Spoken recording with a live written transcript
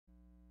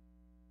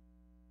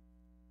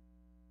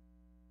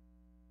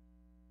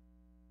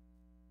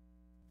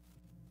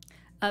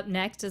Up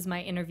next is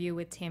my interview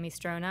with Tami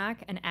Stronach,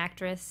 an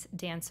actress,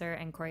 dancer,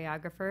 and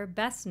choreographer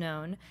best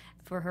known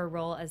for her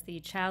role as the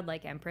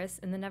childlike empress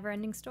in The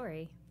Neverending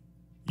Story.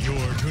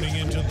 You're tuning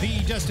into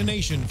the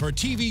destination for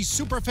TV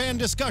superfan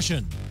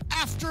discussion,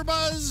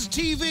 AFTERBUZZ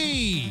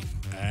TV.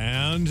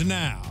 And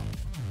now,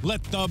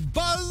 let the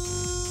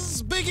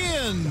buzz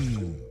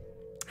begin.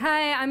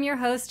 Hi, I'm your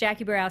host,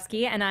 Jacque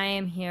Borowski, and I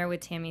am here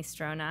with Tami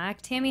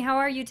Stronach. Tami, how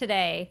are you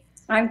today?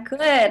 I'm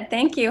good.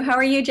 Thank you. How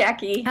are you,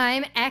 Jackie?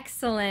 I'm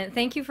excellent.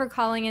 Thank you for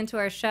calling into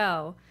our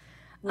show.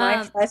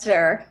 My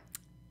pleasure.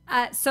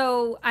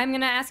 So I'm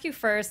going to ask you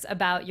first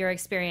about your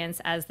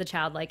experience as the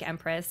childlike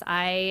empress.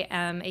 I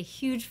am a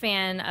huge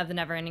fan of The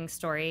Neverending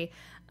Story.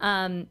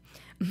 One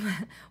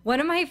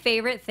of my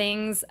favorite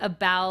things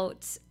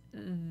about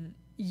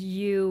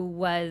you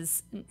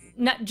was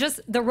not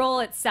just the role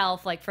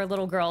itself. Like, for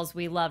little girls,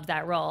 we loved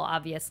that role,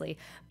 obviously.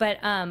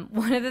 But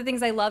one of the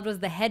things I loved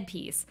was the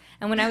headpiece.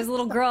 And when I was a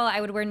little girl, I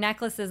would wear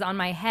necklaces on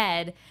my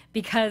head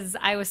because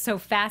I was so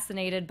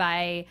fascinated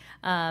by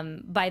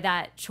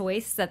that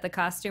choice that the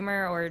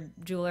costumer or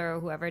jeweler or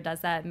whoever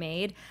does that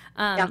made.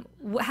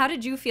 How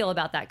did you feel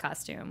about that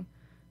costume?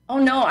 Oh,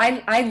 no,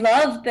 I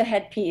loved the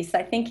headpiece.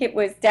 I think it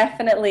was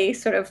definitely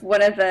sort of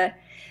one of the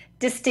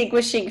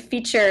distinguishing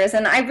features,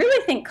 and I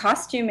really think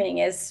costuming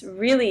is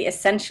really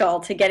essential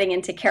to getting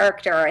into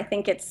character. I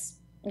think it's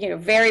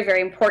very,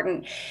 very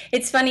important.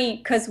 It's funny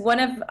because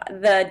one of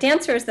the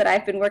dancers that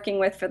I've been working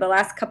with for the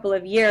last couple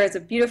of years, a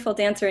beautiful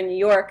dancer in New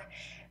York,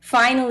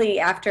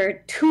 finally,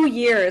 after 2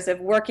 years of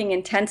working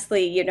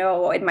intensely,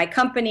 in my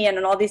company and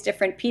on all these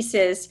different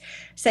pieces,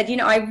 said,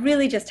 I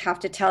really just have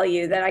to tell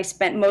you that I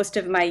spent most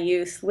of my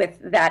youth with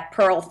that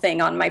pearl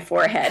thing on my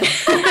forehead.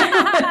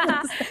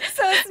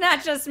 So it's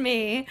not just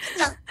me.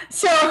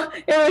 So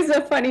it was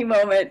a funny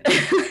moment.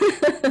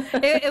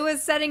 It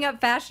was setting up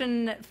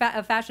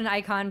a fashion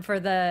icon for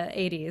the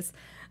 80s.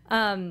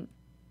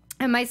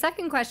 And my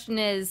second question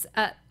is,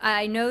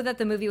 I know that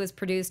the movie was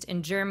produced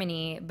in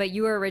Germany, but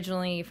you were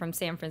originally from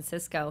San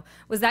Francisco.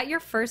 Was that your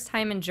first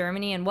time in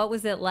Germany, and what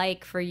was it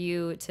like for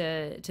you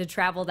to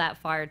travel that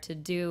far to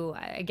do,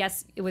 I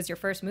guess it was your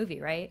first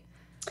movie, right?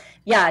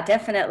 Yeah,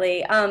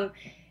 definitely.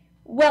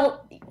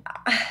 Well,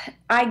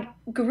 I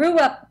grew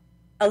up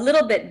a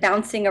little bit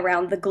bouncing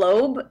around the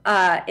globe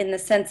in the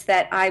sense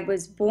that I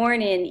was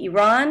born in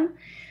Iran.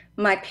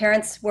 My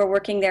parents were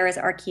working there as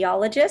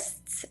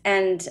archaeologists,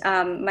 and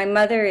my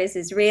mother is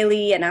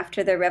Israeli, and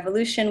after the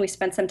revolution we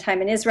spent some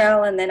time in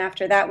Israel, and then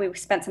after that we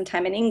spent some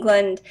time in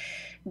England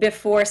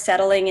before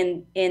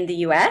settling in the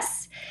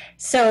US.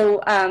 So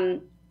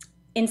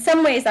in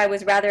some ways I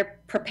was rather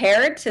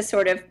prepared to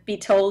sort of be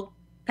told,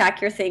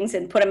 pack your things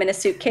and put them in a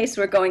suitcase,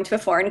 we're going to a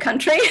foreign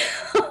country.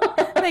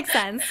 Makes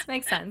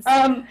sense.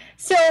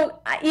 So,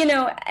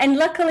 and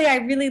luckily I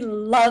really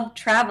loved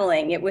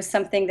traveling. It was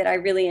something that I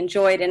really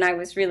enjoyed, and I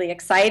was really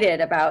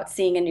excited about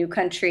seeing a new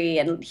country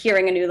and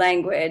hearing a new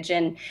language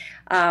and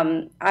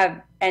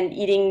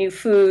eating new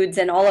foods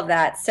and all of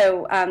that.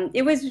 So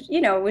it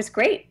was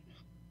great.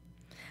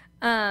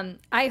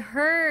 I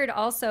heard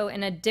also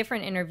in a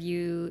different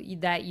interview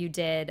that you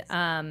did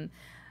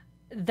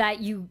that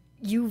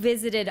you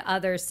visited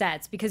other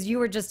sets because you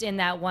were just in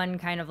that one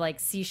kind of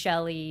like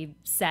seashell-y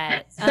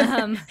set.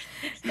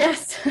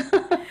 Yes.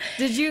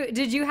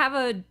 Did you have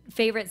a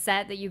favorite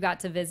set that you got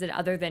to visit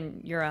other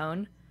than your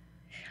own?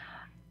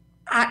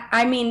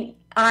 I mean,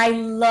 I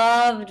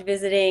loved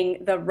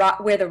visiting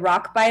where the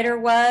rock biter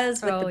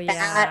was with the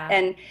bat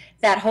and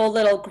that whole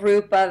little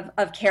group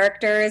of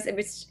characters. It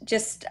was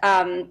just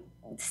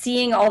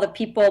seeing all the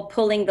people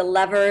pulling the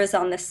levers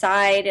on the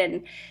side,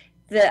 and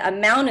the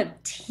amount of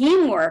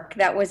teamwork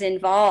that was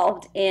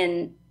involved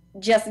in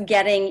just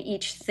getting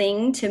each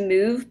thing to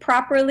move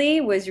properly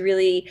was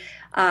really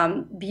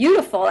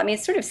beautiful. I mean,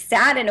 it's sort of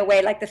sad in a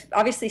way, like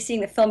obviously seeing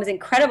the film is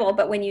incredible,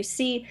 but when you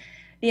see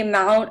the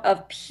amount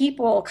of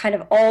people kind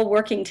of all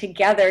working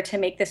together to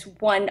make this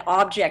one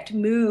object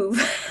move,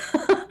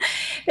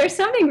 there's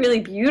something really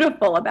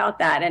beautiful about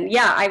that. And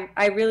yeah,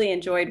 I really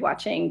enjoyed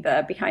watching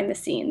the behind the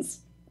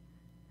scenes.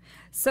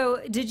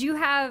 So did you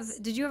have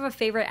a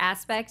favorite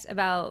aspect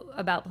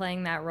about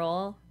playing that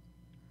role?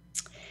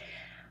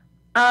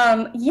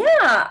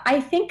 Yeah,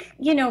 I think,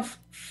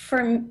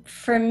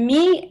 for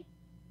me,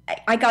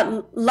 I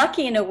got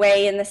lucky in a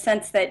way in the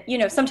sense that,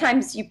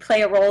 sometimes you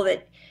play a role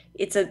that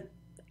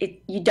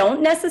you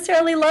don't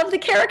necessarily love the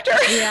character.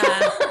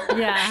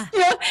 Yeah.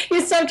 You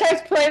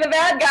sometimes play the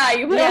bad guy,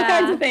 you play all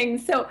kinds of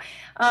things. So,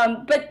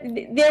 but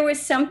there was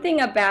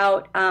something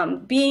about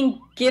being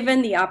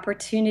given the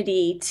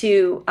opportunity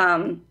to,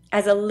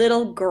 as a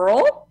little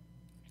girl,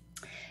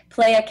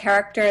 play a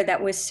character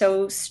that was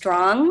so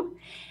strong,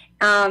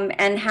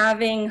 and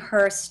having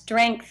her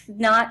strength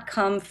not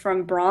come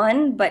from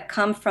brawn, but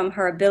come from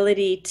her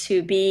ability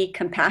to be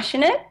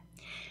compassionate,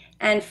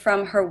 and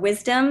from her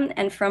wisdom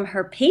and from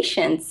her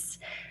patience,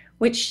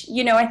 which,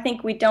 I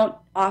think we don't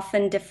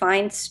often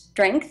define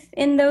strength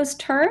in those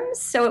terms.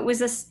 So it was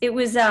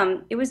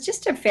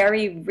just a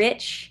very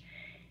rich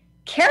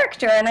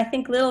character, and I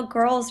think little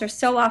girls are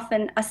so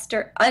often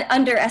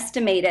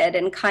underestimated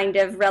and kind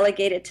of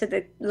relegated to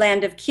the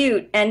land of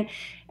cute, and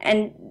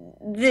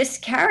this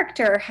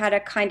character had a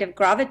kind of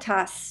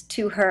gravitas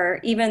to her,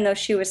 even though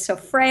she was so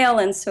frail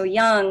and so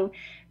young,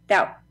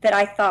 that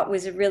I thought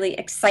was really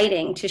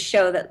exciting to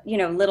show that, you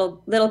know,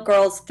 little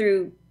girls,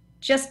 through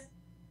just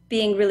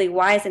being really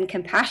wise and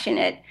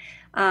compassionate,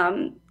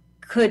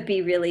 could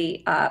be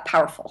really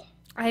powerful.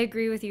 I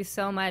agree with you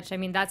so much. I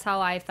mean, that's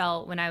how I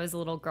felt when I was a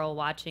little girl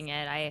watching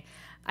it.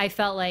 I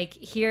felt like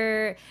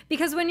here,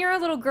 because when you're a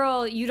little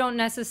girl, you don't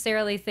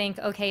necessarily think,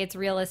 okay, it's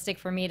realistic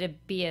for me to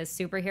be a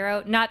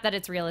superhero. Not that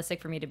it's realistic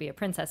for me to be a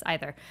princess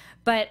either,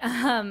 but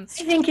I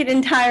think it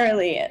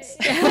entirely is.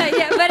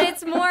 Yeah, but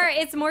it's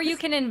more you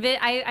can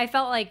envision. I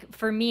felt like,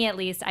 for me at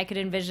least, I could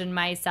envision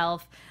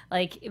myself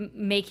like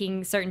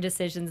making certain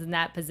decisions in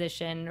that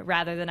position,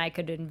 rather than I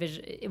could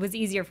envision. It was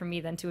easier for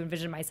me than to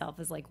envision myself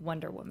as like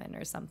Wonder Woman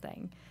or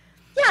something.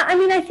 Yeah, I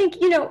mean, I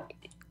think, you know,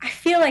 I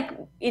feel like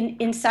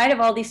inside of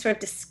all these sort of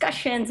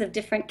discussions of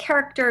different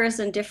characters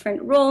and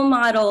different role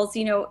models,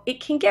 you know, it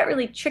can get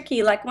really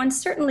tricky. Like, one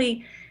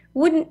certainly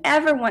wouldn't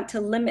ever want to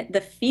limit the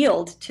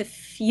field to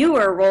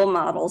fewer role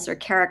models or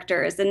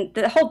characters. And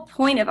the whole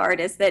point of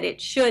art is that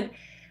it should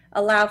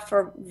allow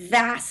for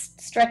vast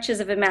stretches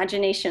of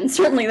imagination.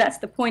 Certainly that's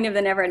the point of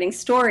the Never-Ending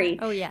Story.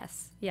 Oh,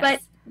 yes.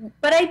 Yes.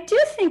 But I do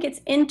think it's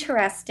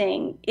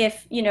interesting,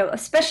 if, you know,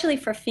 especially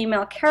for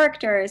female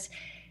characters,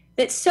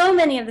 that so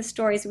many of the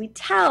stories we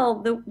tell,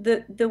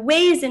 the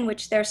ways in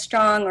which they're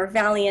strong or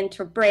valiant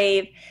or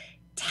brave,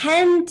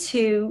 tend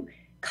to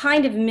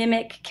kind of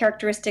mimic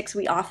characteristics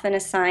we often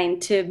assign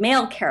to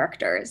male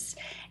characters.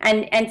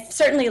 And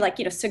certainly, like,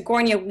 you know,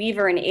 Sigourney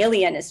Weaver in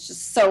Alien is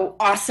just so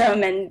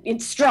awesome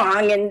and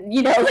strong, and,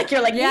 you know, like,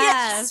 you're like,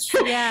 yes,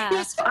 yeah.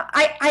 Yes.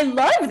 I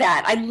love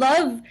that. I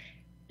love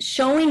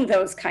showing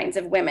those kinds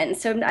of women.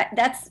 So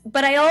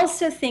but I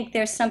also think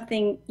there's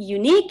something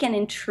unique and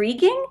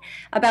intriguing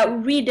about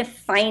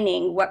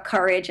redefining what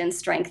courage and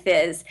strength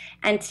is,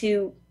 and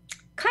to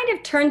kind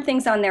of turn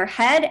things on their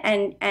head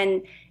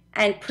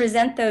and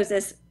present those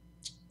as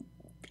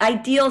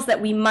ideals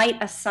that we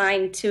might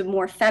assign to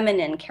more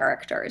feminine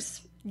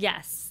characters.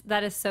 Yes,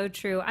 that is so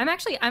true. I'm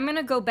going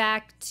to go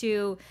back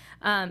to,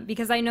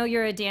 because I know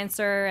you're a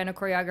dancer and a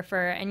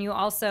choreographer, and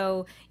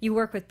you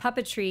work with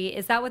puppetry.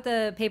 Is that what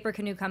the Paper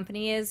Canoe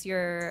Company is,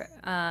 your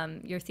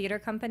theater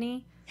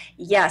company?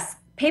 Yes.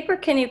 Paper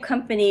Canoe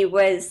Company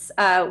was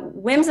a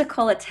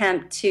whimsical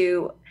attempt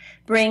to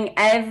bring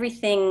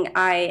everything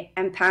I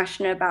am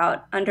passionate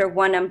about under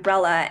one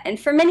umbrella. And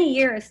for many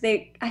years,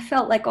 I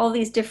felt like all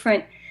these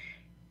different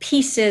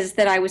pieces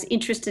that I was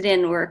interested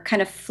in were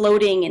kind of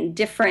floating in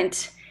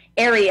different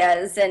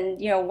areas.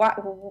 And, you know,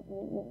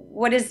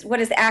 what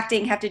does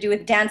acting have to do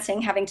with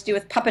dancing, having to do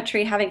with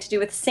puppetry, having to do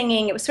with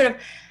singing? It was sort of,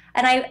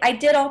 and I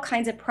did all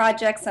kinds of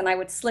projects, and I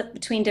would slip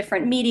between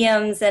different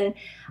mediums, and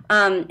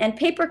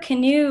Paper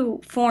Canoe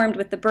formed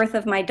with the birth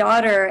of my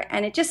daughter,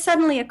 and it just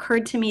suddenly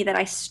occurred to me that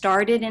I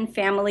started in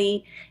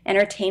family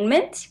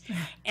entertainment,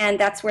 and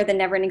that's where the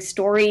Never-Ending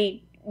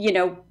Story, you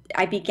know,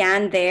 I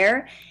began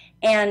there.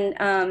 And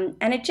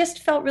it just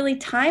felt really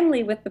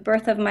timely with the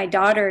birth of my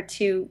daughter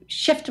to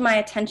shift my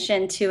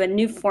attention to a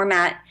new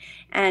format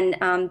and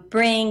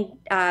bring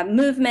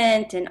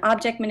movement and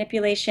object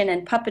manipulation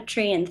and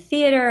puppetry and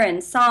theater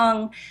and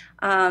song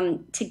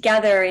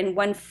together in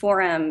one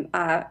forum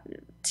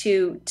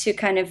to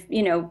kind of,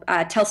 you know,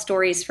 tell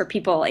stories for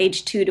people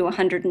aged 2 to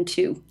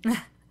 102.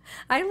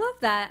 I love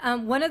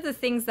that. One of the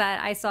things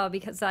that I saw,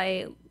 because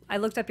I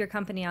looked up your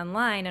company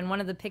online, and one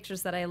of the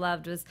pictures that I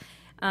loved was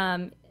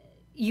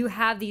you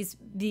have these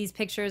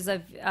pictures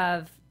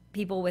of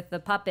people with the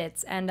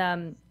puppets,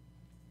 and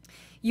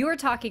you were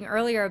talking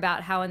earlier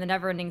about how in the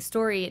Never-Ending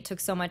Story it took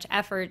so much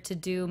effort to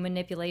do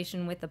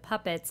manipulation with the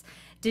puppets.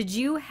 Did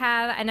you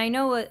have, and I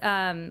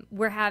know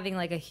we're having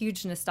like a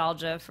huge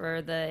nostalgia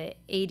for the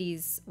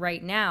 80s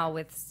right now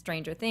with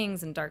Stranger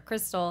Things and Dark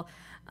Crystal.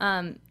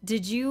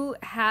 Did you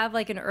have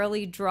like an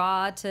early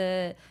draw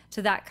to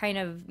that kind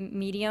of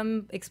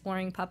medium,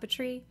 exploring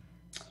puppetry?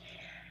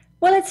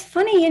 Well, it's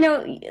funny, you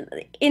know,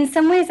 in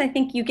some ways I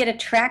think you get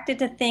attracted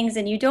to things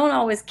and you don't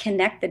always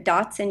connect the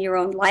dots in your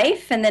own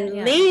life. And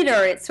then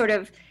later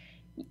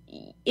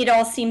it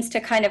all seems to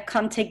kind of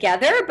come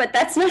together, but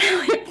that's not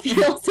how it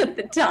feels at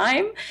the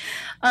time.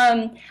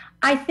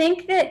 I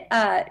think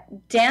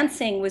that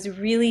dancing was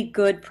really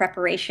good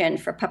preparation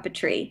for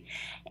puppetry.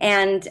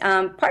 And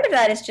part of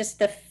that is just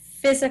the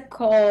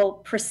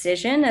physical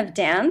precision of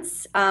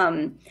dance.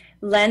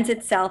 Lends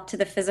itself to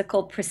the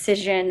physical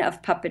precision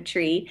of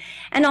puppetry.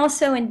 And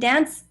also in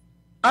dance,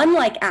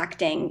 unlike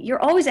acting, you're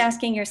always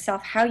asking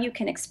yourself how you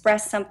can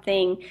express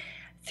something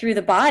through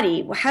the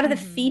body. How do the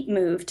feet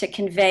move to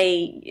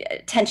convey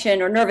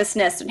tension or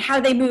nervousness, and how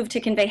do they move to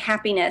convey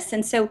happiness?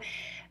 And so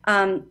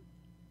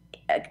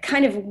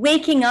kind of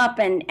waking up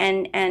and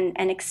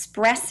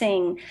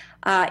expressing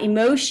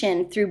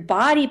emotion through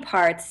body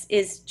parts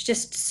is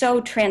just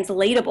so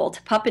translatable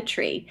to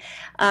puppetry.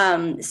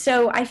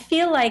 So I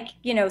feel like,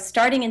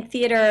 starting in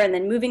theater and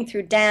then moving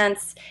through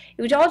dance,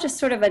 it was all just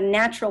sort of a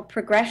natural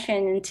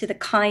progression into the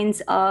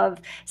kinds of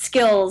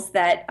skills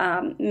that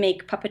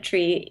make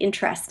puppetry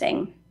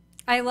interesting.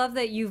 I love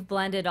that you've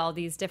blended all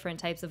these different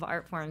types of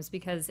art forms,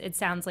 because it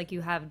sounds like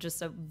you have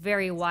just a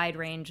very wide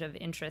range of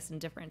interests in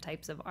different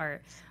types of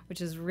art,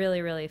 which is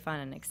really, really fun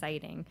and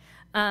exciting.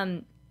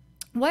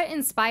 What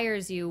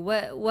inspires you?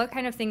 What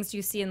kind of things do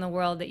you see in the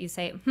world that you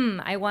say,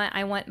 I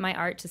want my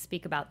art to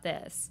speak about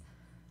this?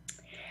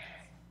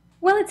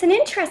 Well, it's an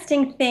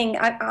interesting thing.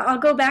 I'll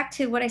go back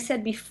to what I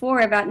said before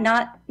about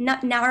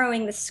not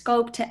narrowing the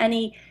scope to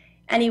any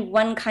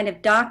one kind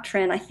of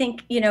doctrine. I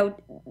think,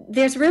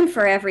 there's room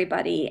for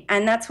everybody,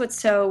 and that's what's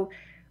so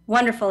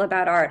wonderful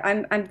about art.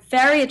 I'm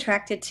very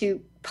attracted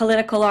to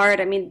political art.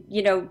 I mean,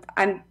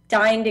 I'm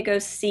dying to go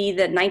see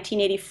the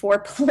 1984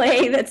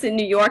 play that's in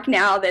New York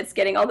now that's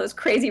getting all those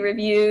crazy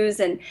reviews,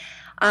 and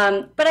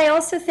but I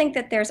also think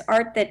that there's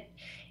art that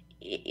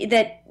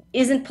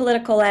isn't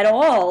political at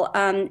all,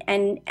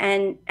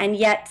 and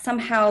yet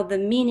somehow the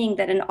meaning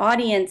that an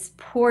audience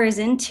pours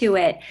into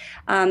it,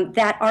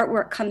 that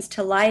artwork comes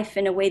to life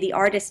in a way the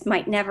artist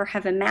might never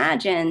have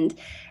imagined.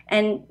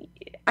 And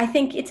I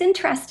think it's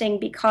interesting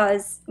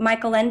because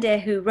Michael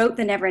Ende, who wrote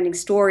The Neverending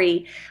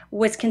Story,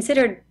 was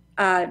considered,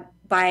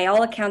 by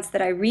all accounts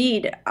that I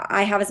read,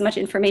 I have as much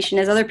information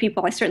as other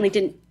people. I certainly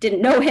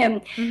didn't know him.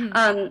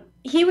 Mm-hmm.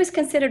 He was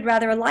considered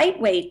rather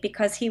lightweight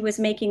because he was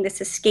making this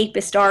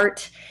escapist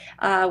art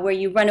where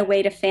you run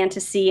away to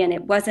fantasy, and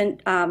it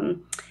wasn't,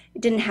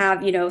 it didn't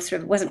have,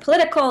 it wasn't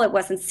political, it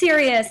wasn't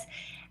serious.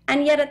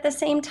 And yet at the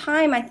same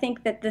time, I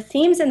think that the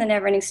themes in The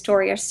Neverending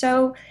Story are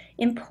so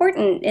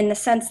important in the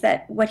sense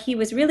that what he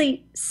was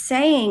really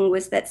saying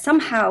was that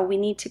somehow we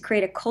need to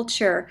create a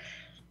culture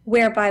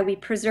whereby we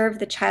preserve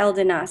the child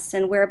in us,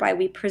 and whereby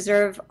we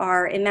preserve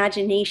our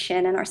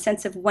imagination and our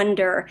sense of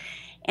wonder,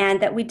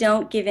 and that we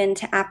don't give in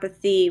to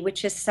apathy,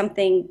 which is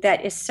something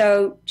that is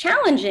so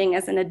challenging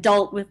as an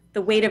adult with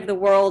the weight of the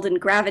world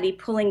and gravity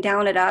pulling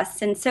down at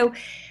us. And so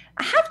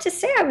I have to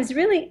say I was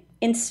really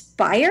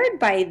inspired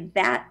by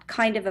that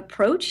kind of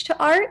approach to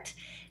art,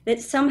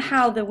 that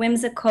somehow the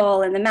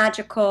whimsical and the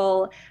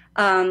magical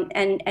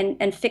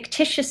and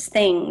fictitious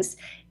things,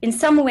 in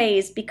some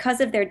ways,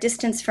 because of their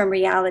distance from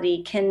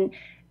reality,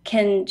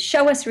 can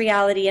show us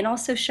reality and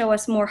also show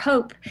us more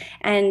hope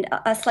and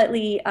a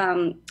slightly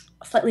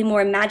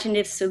more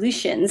imaginative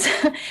solutions,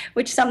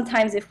 which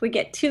sometimes, if we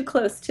get too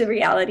close to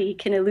reality,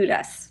 can elude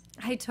us.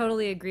 I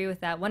totally agree with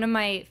that. One of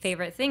my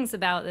favorite things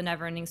about The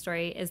Neverending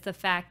Story is the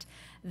fact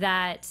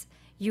that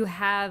you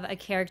have a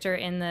character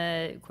in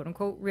the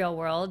quote-unquote real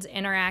world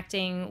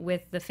interacting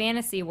with the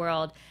fantasy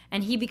world,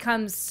 and he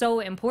becomes so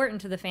important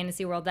to the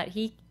fantasy world that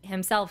he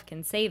himself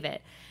can save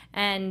it.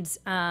 And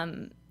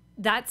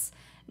that's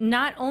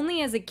not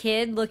only as a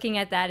kid looking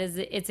at that, is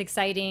it's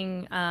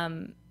exciting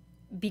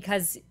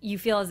because you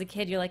feel as a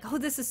kid, you're like, oh,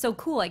 this is so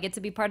cool, I get to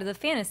be part of the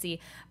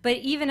fantasy. But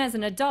even as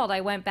an adult,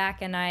 I went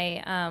back and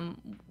I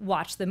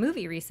watched the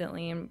movie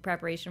recently in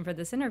preparation for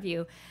this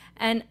interview,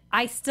 and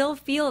I still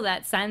feel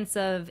that sense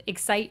of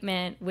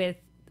excitement with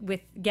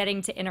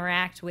getting to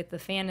interact with the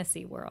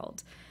fantasy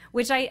world,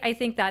 which I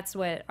think that's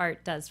what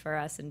art does for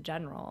us in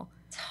general.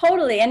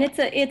 Totally, and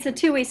it's a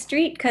two-way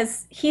street,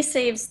 because he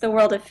saves the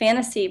world of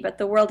fantasy, but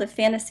the world of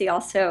fantasy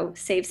also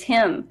saves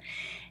him.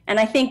 And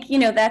I think,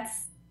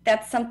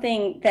 that's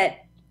something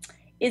that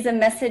is a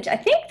message. I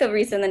think the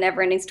reason The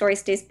Neverending Story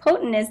stays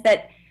potent is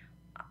that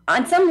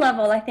on some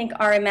level, I think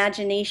our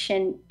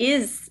imagination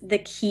is the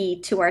key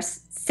to our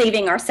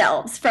saving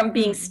ourselves from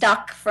being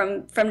stuck,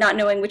 from not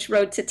knowing which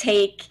road to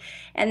take,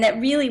 and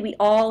that really we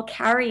all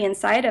carry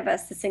inside of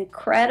us this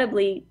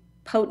incredibly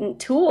potent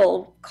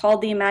tool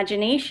called the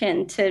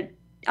imagination to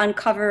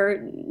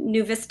uncover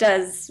new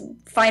vistas,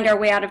 find our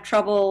way out of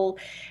trouble,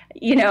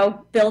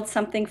 build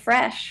something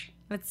fresh.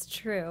 That's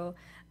true.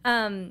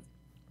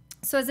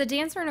 So as a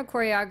dancer and a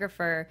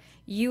choreographer,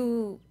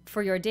 you,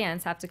 for your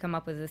dance, have to come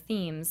up with the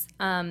themes.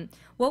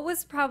 What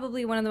was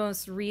probably one of the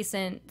most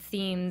recent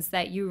themes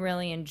that you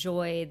really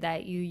enjoyed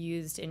that you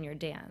used in your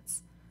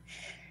dance?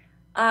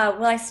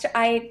 Well,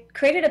 I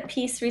created a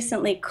piece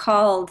recently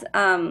called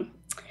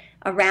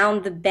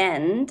Around the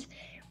Bend,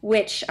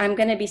 which I'm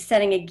going to be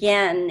setting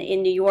again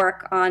in New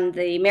York on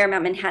the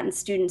Marymount Manhattan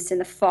students in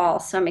the fall.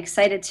 So I'm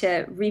excited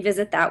to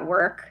revisit that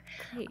work.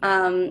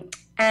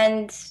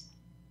 And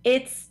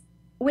it's,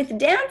 with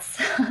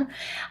dance,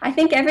 I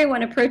think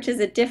everyone approaches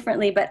it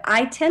differently, but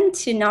I tend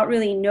to not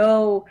really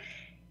know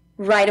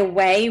right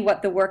away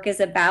what the work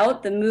is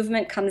about. The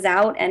movement comes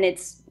out, and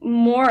it's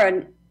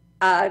more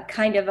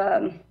kind of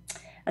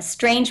a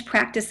strange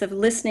practice of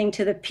listening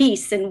to the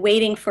piece and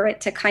waiting for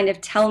it to kind of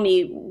tell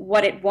me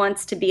what it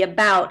wants to be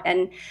about,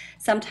 and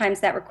sometimes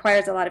that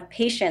requires a lot of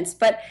patience.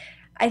 But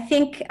I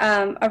think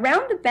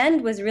Around the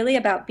Bend was really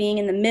about being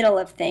in the middle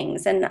of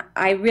things, and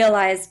I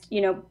realized,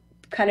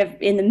 kind of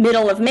in the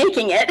middle of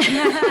making it,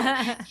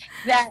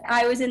 that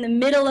I was in the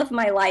middle of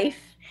my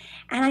life.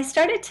 And I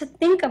started to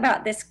think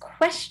about this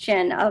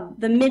question of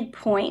the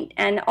midpoint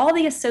and all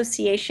the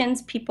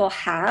associations people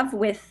have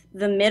with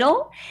the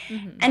middle.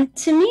 Mm-hmm. And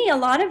to me, a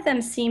lot of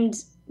them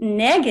seemed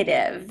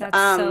negative. That's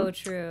so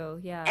true,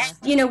 yeah.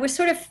 And, you know, we're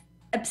sort of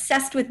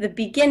obsessed with the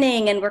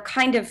beginning and we're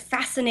kind of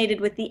fascinated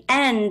with the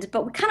end,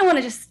 but we kind of want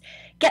to just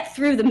get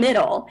through the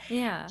middle.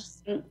 Yeah.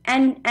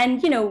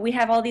 And you know, we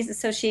have all these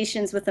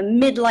associations with a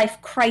midlife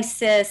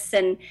crisis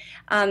and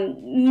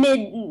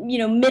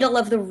middle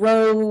of the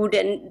road,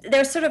 and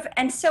there's sort of,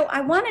 and so I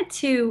wanted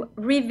to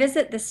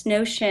revisit this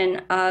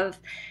notion of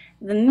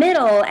the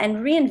middle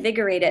and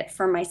reinvigorate it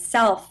for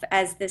myself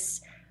as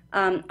this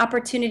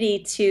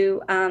opportunity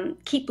to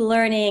keep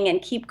learning and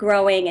keep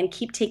growing and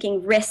keep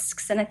taking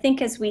risks. And I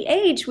think as we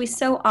age, we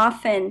so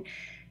often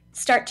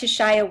start to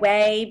shy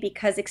away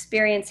because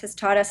experience has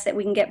taught us that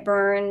we can get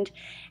burned.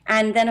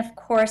 And then, of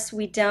course,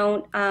 we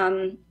don't,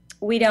 find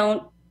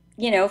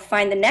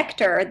the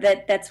nectar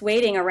that's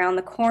waiting around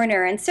the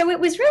corner. And so it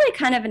was really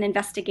kind of an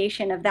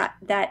investigation of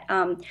that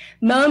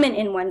moment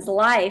in one's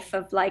life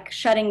of like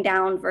shutting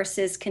down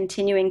versus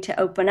continuing to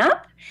open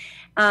up.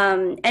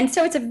 And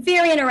so it's a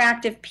very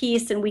interactive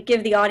piece, and we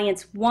give the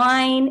audience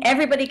wine.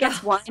 Everybody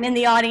gets wine in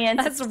the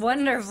audience. That's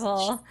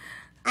wonderful.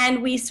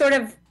 And we sort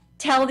of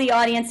tell the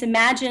audience,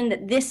 imagine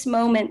that this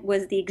moment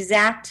was the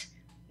exact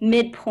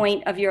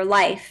midpoint of your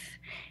life.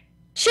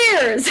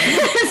 Cheers!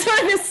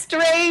 Sort of a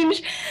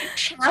strange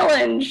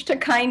challenge to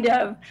kind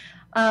of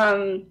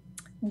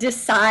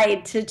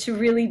decide to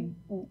really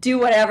do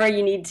whatever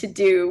you need to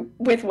do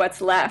with what's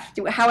left,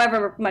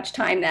 however much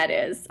time that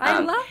is.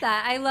 I love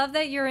that. I love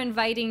that you're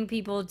inviting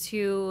people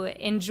to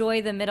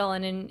enjoy the middle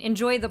and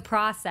enjoy the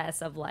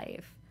process of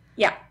life.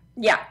 Yeah.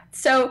 Yeah,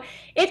 so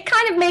it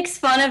kind of makes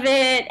fun of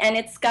it, and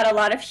it's got a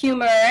lot of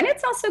humor, and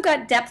it's also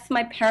got depth.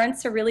 My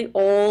parents are really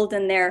old,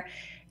 and they're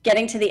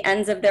getting to the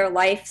ends of their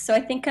life, so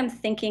I think I'm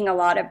thinking a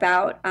lot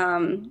about,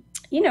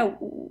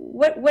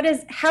 what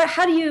is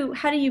how do you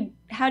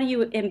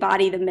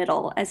embody the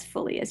middle as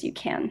fully as you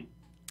can?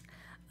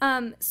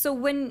 So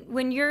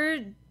when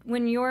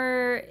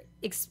you're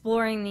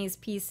exploring these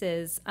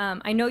pieces,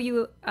 I know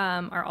you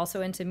are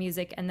also into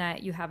music, and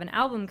that you have an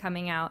album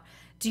coming out.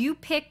 Do you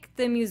pick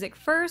the music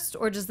first,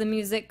 or does the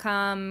music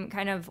come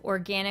kind of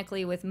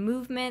organically with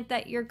movement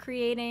that you're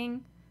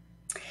creating?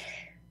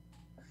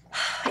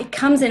 It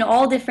comes in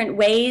all different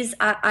ways.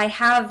 I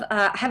have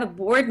a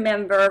board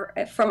member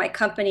for my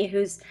company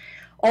who's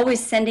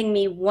always sending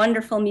me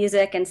wonderful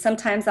music, and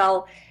sometimes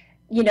I'll,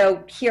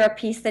 hear a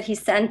piece that he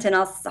sent, and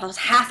I'll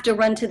have to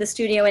run to the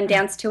studio and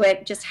dance to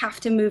it, just have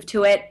to move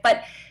to it.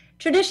 But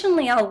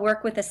traditionally, I'll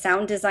work with a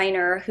sound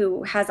designer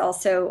who has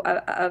also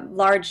a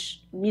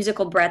large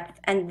musical breadth,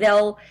 and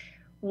they'll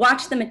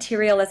watch the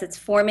material as it's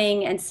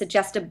forming and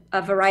suggest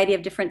a variety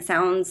of different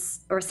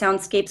sounds or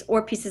soundscapes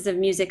or pieces of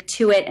music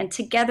to it, and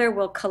together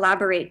we'll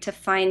collaborate to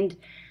find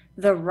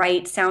the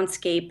right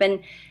soundscape.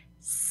 And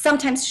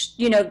sometimes,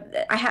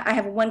 I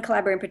have one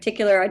collaborator in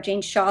particular,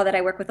 Jane Shaw, that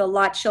I work with a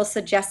lot. She'll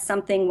suggest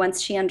something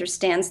once she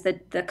understands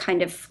the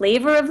kind of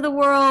flavor of the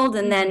world,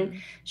 and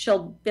then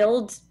she'll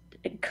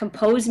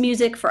compose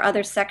music for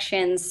other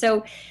sections.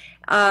 So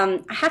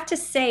I have to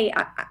say,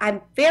 I'm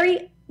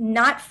very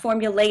not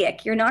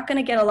formulaic. You're not going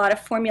to get a lot of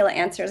formula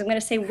answers. I'm going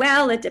to say,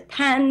 well, it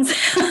depends.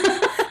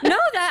 No,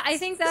 I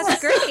think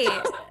that's great.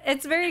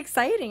 It's very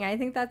exciting. I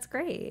think that's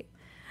great.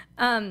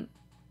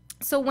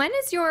 So when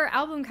is your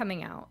album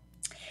coming out?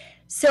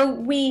 So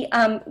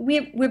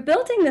we're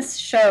building this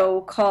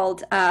show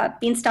called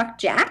Beanstalk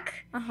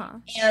Jack,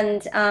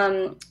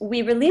 and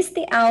we released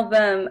the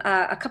album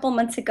a couple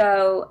months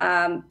ago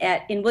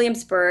in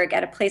Williamsburg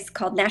at a place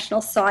called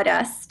National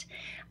Sawdust,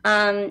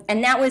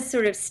 and that was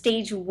sort of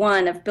stage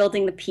one of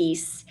building the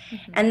piece.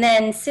 And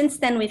then since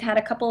then we've had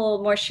a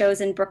couple more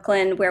shows in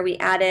Brooklyn where we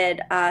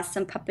added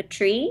some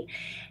puppetry,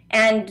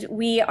 and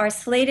we are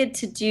slated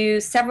to do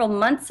several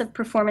months of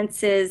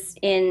performances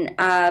in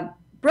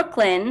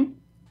Brooklyn.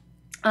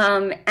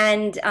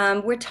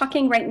 We're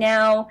talking right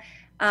now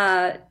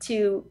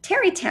to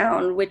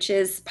Tarrytown, which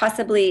is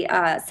possibly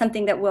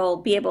something that we'll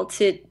be able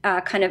to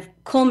kind of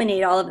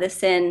culminate all of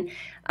this in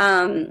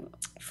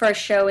for a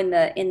show in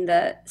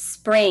the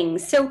spring.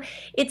 So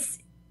it's,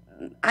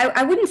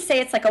 I wouldn't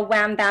say it's like a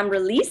wham bam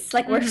release.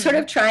 Like we're sort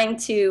of trying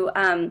to.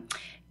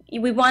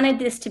 We wanted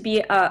this to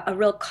be a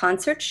real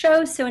concert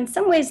show. So in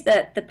some ways,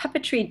 the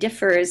puppetry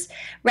differs.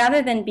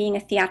 Rather than being a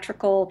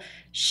theatrical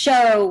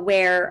show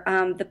where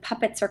the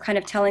puppets are kind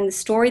of telling the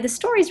story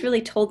is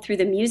really told through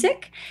the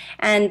music.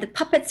 And the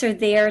puppets are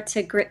there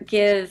to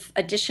give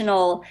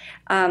additional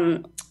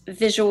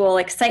visual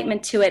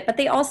excitement to it. But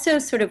they also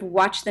sort of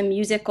watch the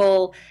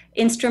musical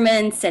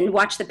instruments and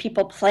watch the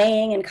people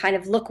playing and kind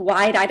of look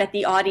wide-eyed at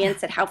the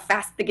audience at how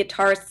fast the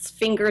guitarist's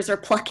fingers are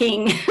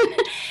plucking.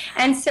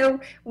 And so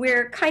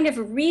we're kind of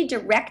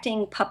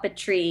redirecting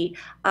puppetry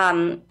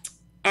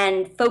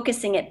and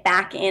focusing it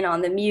back in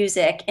on the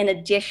music in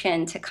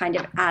addition to kind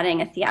of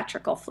adding a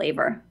theatrical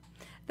flavor.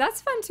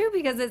 That's fun too,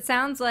 because it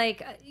sounds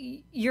like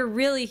you're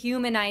really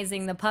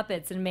humanizing the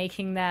puppets and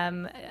making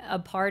them a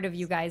part of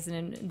you guys,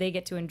 and they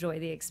get to enjoy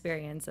the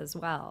experience as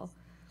well.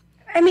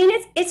 I mean,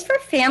 it's for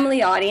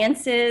family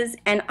audiences,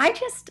 and I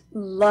just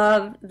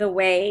love the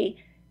way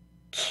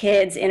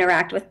kids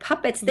interact with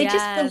puppets. They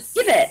just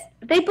believe it.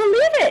 They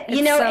believe it.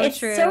 You know, it's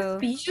so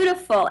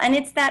beautiful. And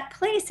it's that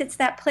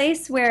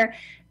place where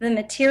the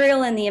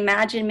material and the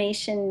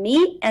imagination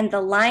meet and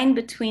the line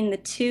between the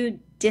two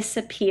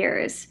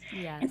disappears.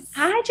 Yes. And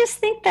I just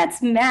think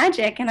that's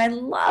magic, and I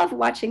love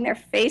watching their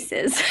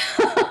faces.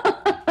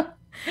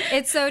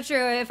 It's so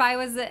true. If I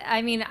was,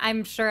 I mean,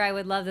 I'm sure I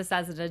would love this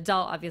as an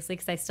adult, obviously,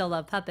 because I still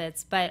love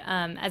puppets. But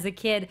as a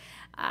kid,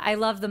 I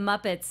love the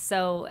Muppets.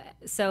 So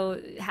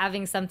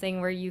having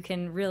something where you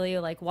can really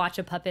like watch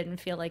a puppet and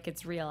feel like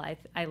it's real,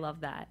 I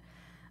love that.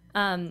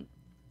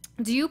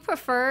 Do you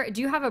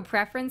have a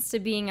preference to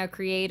being a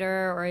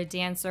creator or a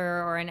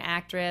dancer or an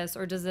actress,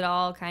 or does it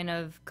all kind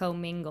of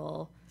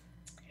commingle?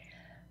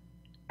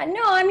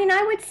 No, I mean,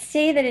 I would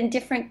say that in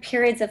different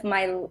periods of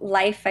my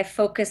life, I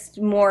focused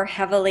more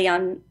heavily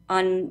on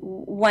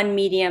one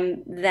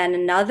medium than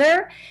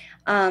another.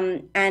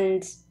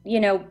 And, you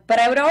know, but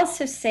I would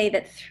also say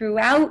that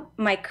throughout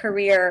my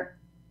career,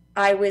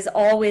 I was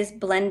always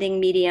blending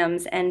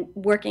mediums and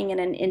working in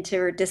an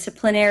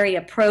interdisciplinary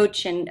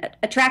approach, and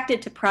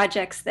attracted to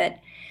projects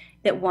that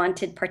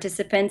wanted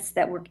participants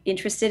that were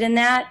interested in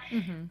that.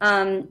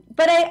 Mm-hmm.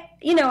 But I,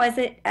 you know, as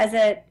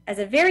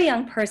a very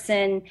young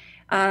person,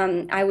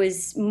 I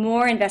was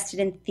more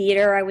invested in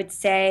theater, I would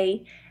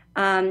say.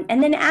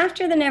 And then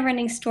after The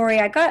Neverending Story,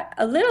 I got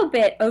a little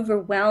bit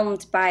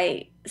overwhelmed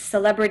by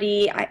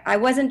celebrity. I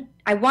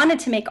wanted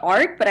to make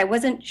art, but I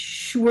wasn't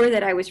sure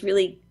that I was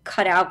really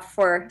cut out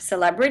for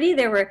celebrity.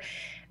 It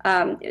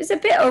was a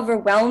bit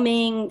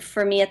overwhelming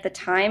for me at the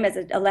time as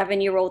an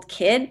 11-year-old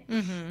kid.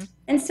 Mm-hmm.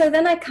 And so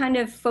then I kind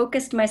of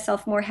focused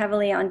myself more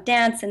heavily on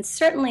dance. And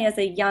certainly as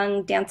a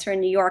young dancer in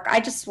New York, I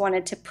just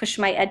wanted to push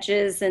my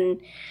edges and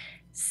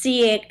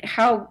see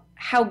how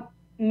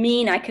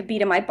mean I could be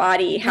to my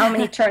body, how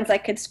many turns I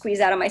could squeeze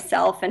out of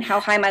myself, and how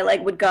high my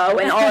leg would go,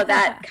 and all of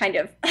that kind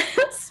of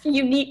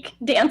unique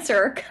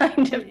dancer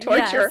kind of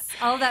torture. Yes,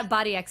 all that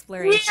body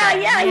exploration.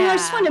 Yeah. You know, I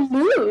just want to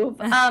move.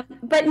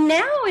 But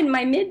now in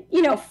my mid,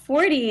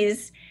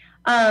 40s,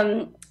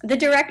 the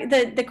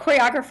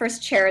choreographer's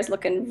chair is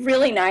looking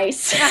really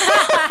nice.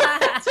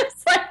 It's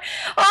just like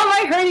all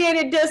my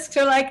herniated discs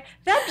are like,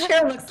 that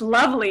chair looks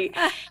lovely.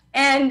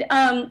 And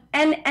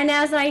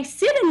as I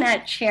sit in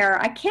that chair,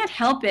 I can't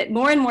help it.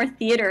 More and more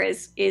theater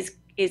is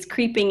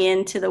creeping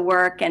into the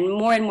work, and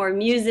more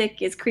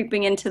music is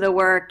creeping into the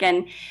work.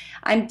 And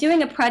I'm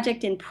doing a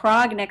project in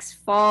Prague next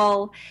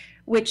fall,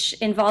 which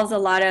involves a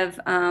lot of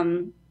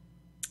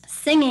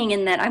singing,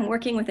 in that I'm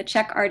working with a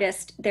Czech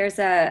artist. There's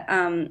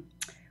a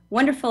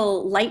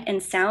wonderful light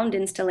and sound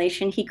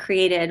installation he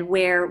created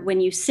where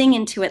when you sing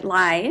into it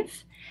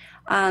live,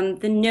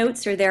 the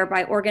notes are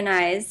thereby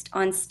organized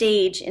on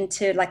stage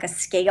into like a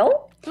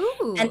scale.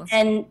 Ooh. And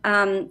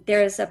then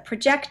there's a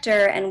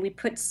projector, and we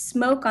put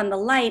smoke on the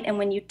light, and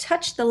when you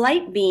touch the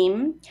light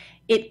beam,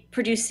 it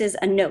produces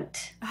a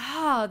note.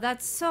 Oh,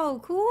 that's so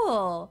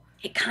cool.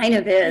 It kind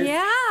of is.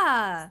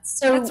 Yeah.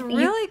 So that's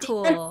really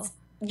cool.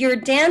 You're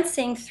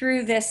dancing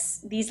through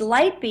these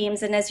light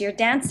beams, and as you're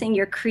dancing,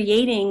 you're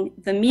creating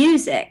the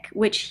music,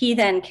 which he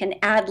then can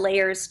add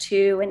layers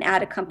to and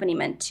add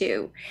accompaniment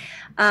to.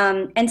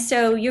 And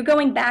so you're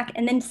going back,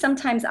 and then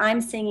sometimes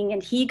I'm singing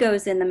and he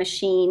goes in the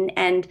machine,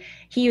 and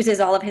he uses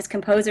all of his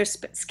composer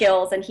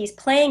skills, and he's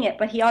playing it,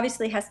 but he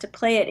obviously has to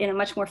play it in a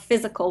much more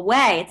physical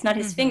way. It's not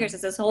his mm-hmm. fingers,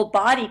 it's his whole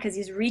body, because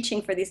he's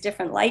reaching for these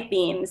different light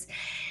beams.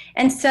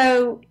 And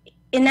so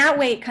in that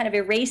way, it kind of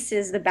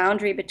erases the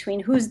boundary between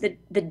who's the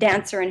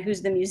dancer and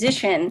who's the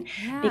musician,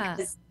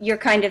 because you're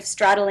kind of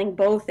straddling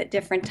both at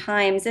different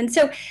times. And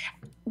so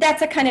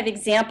that's a kind of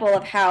example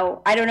of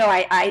how, I don't know,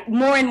 I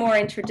more and more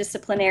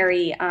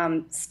interdisciplinary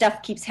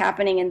stuff keeps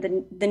happening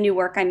in the new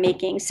work I'm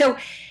making. So,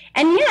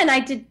 and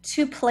I did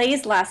 2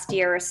 plays last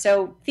year,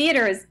 so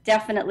theater is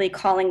definitely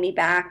calling me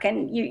back.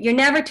 And you're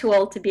never too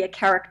old to be a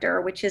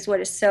character, which is what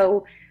is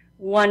so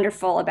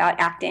wonderful about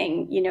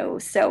acting,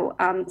 So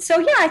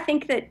I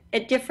think that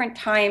at different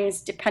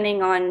times,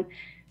 depending on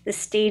the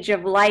stage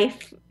of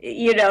life,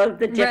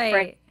 the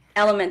different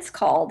elements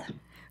called.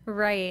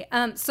 Right.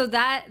 So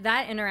that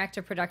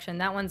interactive production,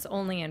 that one's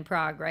only in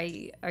Prague,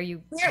 right? Are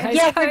you?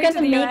 Yeah, we're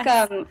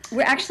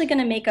actually going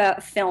to make a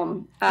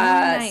film.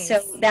 Nice.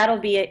 So that'll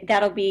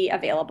be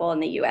available in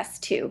the U.S.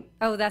 too.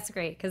 Oh, that's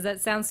great, because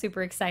that sounds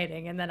super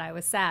exciting. And then I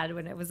was sad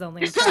when it was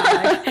only in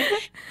Prague.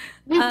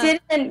 We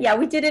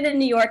did it in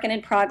New York and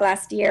in Prague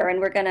last year, and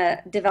we're going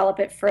to develop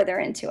it further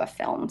into a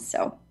film.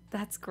 So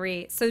that's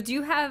great. So do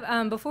you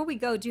have, before we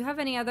go, do you have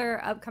any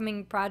other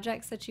upcoming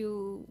projects that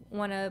you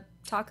want to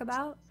talk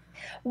about?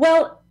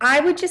 Well, I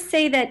would just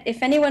say that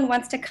if anyone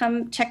wants to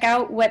come check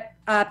out what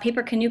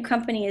Paper Canoe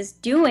Company is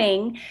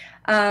doing,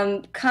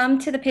 come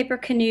to the Paper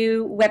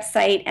Canoe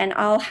website, and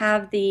I'll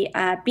have the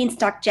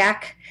Beanstalk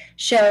Jack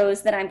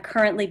shows that I'm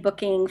currently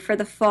booking for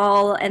the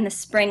fall and the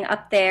spring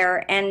up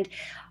there. And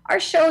our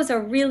shows are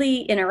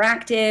really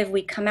interactive.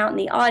 We come out in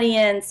the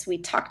audience, we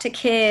talk to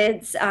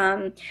kids.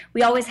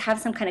 We always have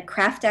some kind of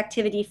craft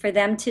activity for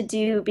them to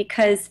do,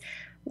 because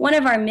one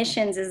of our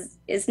missions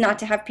is not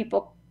to have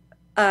people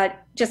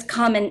just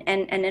come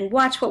and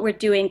watch what we're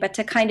doing, but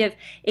to kind of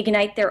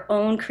ignite their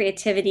own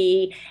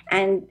creativity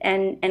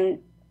and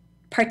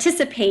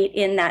participate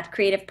in that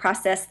creative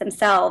process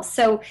themselves.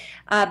 So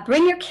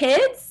bring your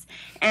kids,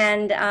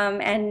 and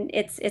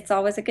it's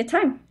always a good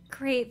time.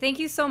 Great. Thank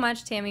you so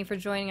much, Tami, for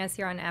joining us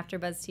here on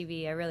AfterBuzz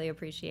TV. I really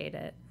appreciate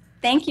it.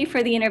 Thank you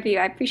for the interview.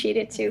 I appreciate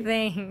it too.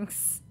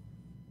 Thanks.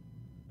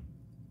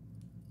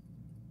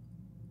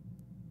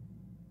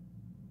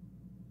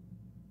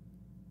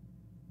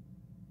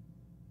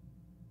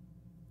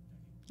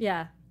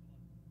 Yeah.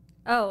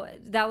 Oh,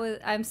 that was,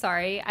 I'm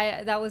sorry.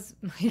 That was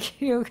my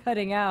cue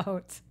cutting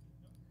out.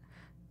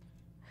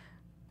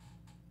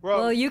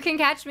 Well, you can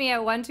catch me at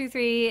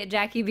 123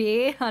 Jackie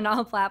B on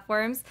all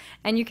platforms,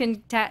 and you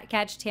can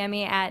catch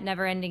Tami at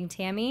Neverending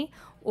Tami,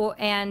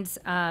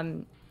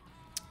 and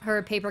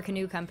her Paper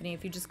Canoe Company.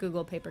 If you just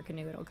Google Paper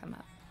Canoe, it'll come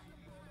up.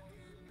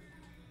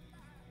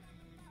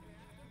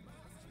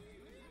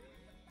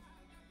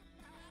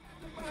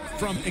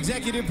 From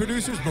executive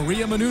producers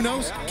Maria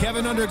Menounos,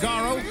 Kevin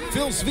Undergaro,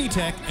 Phil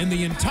Svitek, and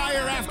the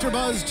entire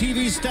AfterBuzz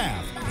TV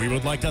staff, we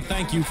would like to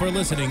thank you for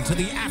listening to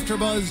the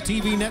AfterBuzz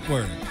TV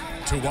network.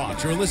 To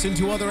watch or listen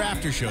to other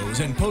after shows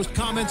and post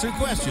comments or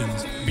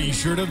questions, be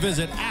sure to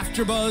visit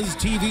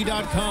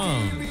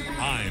AfterBuzzTV.com.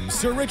 I'm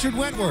Sir Richard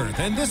Wentworth,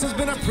 and this has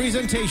been a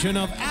presentation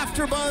of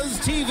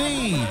AfterBuzz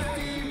TV.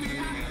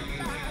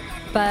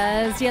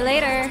 Buzz you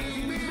later.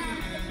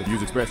 The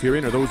views expressed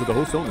herein are those of the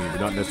hosts only and do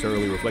not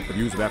necessarily reflect the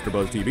views of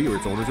AfterBuzz TV or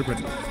its owners or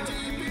principals.